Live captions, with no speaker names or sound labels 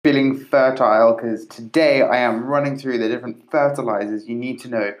feeling fertile because today I am running through the different fertilizers you need to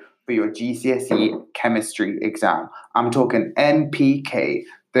know for your GCSE chemistry exam. I'm talking NPK.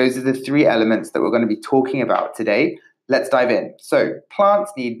 Those are the three elements that we're going to be talking about today. Let's dive in. So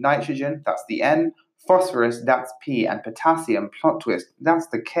plants need nitrogen, that's the N, phosphorus, that's P, and potassium, plot twist, that's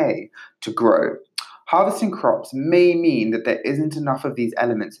the K, to grow. Harvesting crops may mean that there isn't enough of these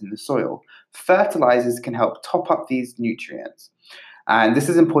elements in the soil. Fertilizers can help top up these nutrients. And this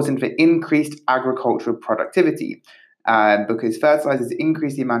is important for increased agricultural productivity because fertilizers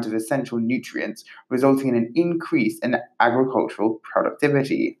increase the amount of essential nutrients, resulting in an increase in agricultural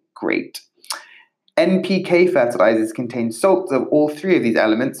productivity. Great. NPK fertilizers contain salts of all three of these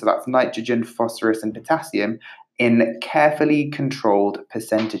elements, so that's nitrogen, phosphorus, and potassium, in carefully controlled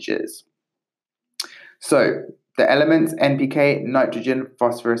percentages. So the elements NPK, nitrogen,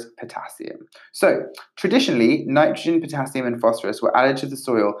 phosphorus, potassium. So traditionally, nitrogen, potassium, and phosphorus were added to the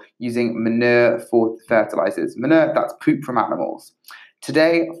soil using manure for fertilizers. Manure, that's poop from animals.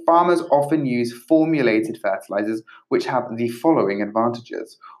 Today, farmers often use formulated fertilizers, which have the following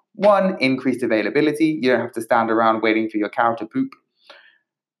advantages. One, increased availability. You don't have to stand around waiting for your cow to poop.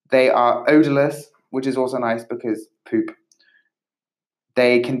 They are odorless, which is also nice because poop.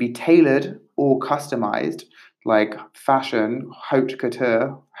 They can be tailored or customized, like fashion, haute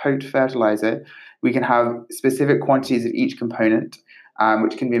couture, haute fertilizer. We can have specific quantities of each component,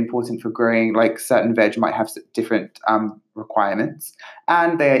 which can be important for growing, like certain veg might have different requirements,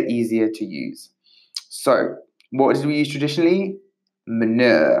 and they are easier to use. So what did we use traditionally?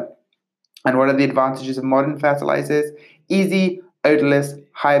 Manure. And what are the advantages of modern fertilizers? Easy, odorless,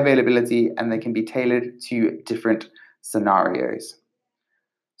 high availability, and they can be tailored to different scenarios.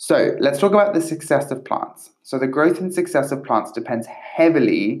 So let's talk about the success of plants. So the growth and success of plants depends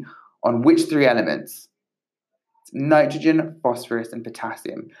heavily on which three elements? Nitrogen, phosphorus, and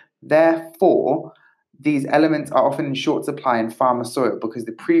potassium. Therefore, these elements are often in short supply in farmer soil because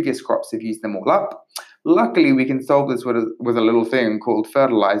the previous crops have used them all up. Luckily, we can solve this with a little thing called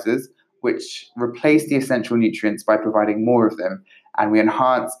fertilizers, which replace the essential nutrients by providing more of them, and we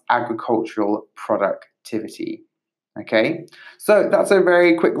enhance agricultural productivity. Okay, so that's a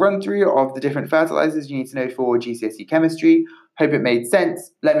very quick run through of the different fertilizers you need to know for GCSE chemistry. Hope it made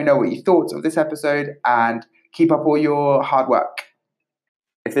sense. Let me know what you thought of this episode and keep up all your hard work.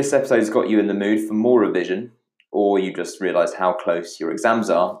 If this episode has got you in the mood for more revision, or you just realised how close your exams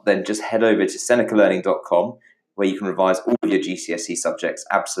are, then just head over to senecalearning.com where you can revise all of your GCSE subjects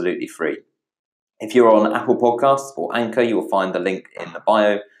absolutely free. If you're on Apple Podcasts or Anchor, you'll find the link in the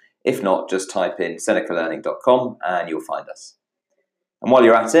bio. If not, just type in senecalearning.com and you'll find us. And while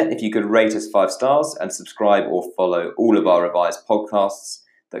you're at it, if you could rate us 5 stars and subscribe or follow all of our revised podcasts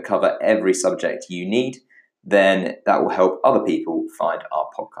that cover every subject you need, then that will help other people find our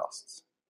podcasts.